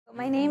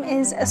My name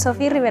is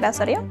Sofi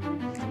Osorio,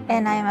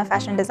 and I am a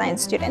fashion design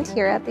student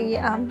here at the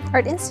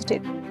Art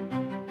Institute.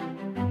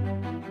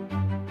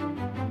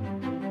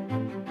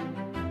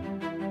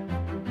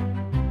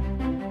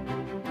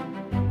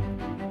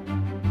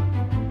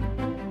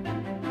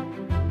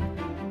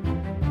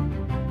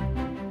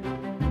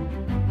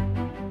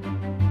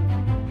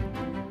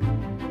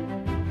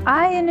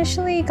 I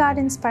initially got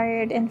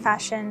inspired in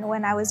fashion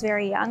when I was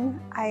very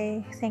young.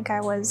 I think I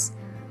was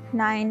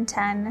 9,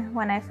 10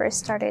 when I first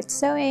started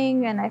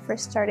sewing and I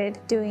first started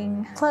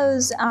doing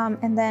clothes,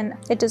 and then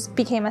it just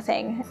became a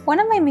thing. One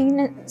of my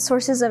main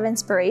sources of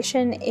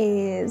inspiration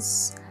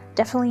is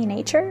definitely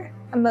nature.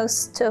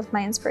 Most of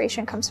my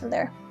inspiration comes from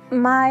there.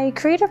 My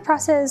creative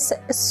process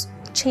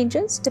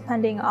changes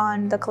depending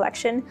on the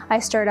collection. I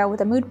start out with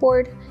a mood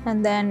board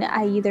and then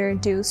I either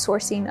do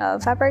sourcing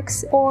of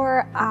fabrics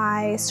or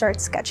I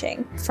start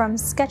sketching. From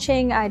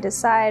sketching, I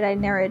decide, I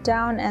narrow it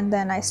down, and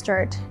then I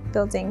start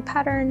building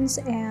patterns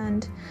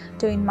and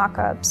doing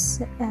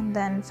mock-ups and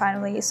then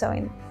finally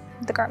sewing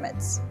the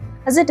garments.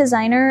 As a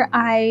designer,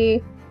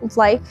 I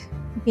like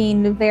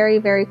being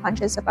very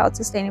conscious about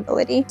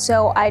sustainability.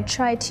 So I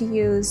try to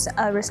use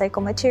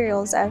recycled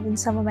materials. In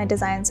some of my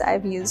designs,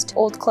 I've used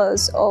old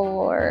clothes,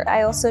 or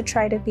I also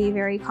try to be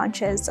very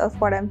conscious of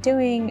what I'm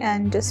doing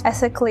and just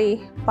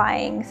ethically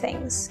buying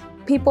things.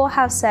 People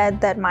have said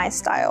that my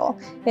style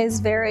is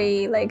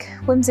very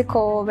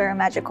whimsical, very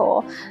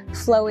magical.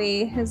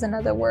 Flowy is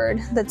another word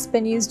that's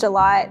been used a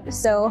lot.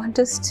 So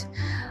just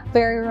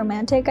very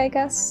romantic, I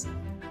guess.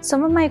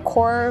 Some of my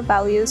core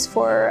values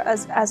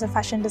as a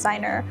fashion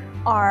designer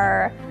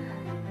are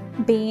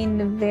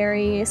being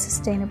very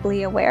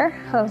sustainably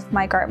aware of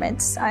my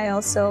garments. I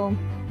also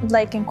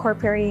like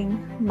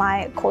incorporating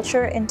my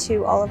culture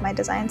into all of my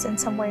designs in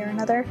some way or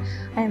another.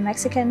 I am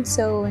Mexican,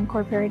 so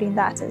incorporating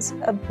that is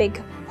a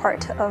big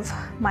part of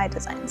my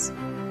designs.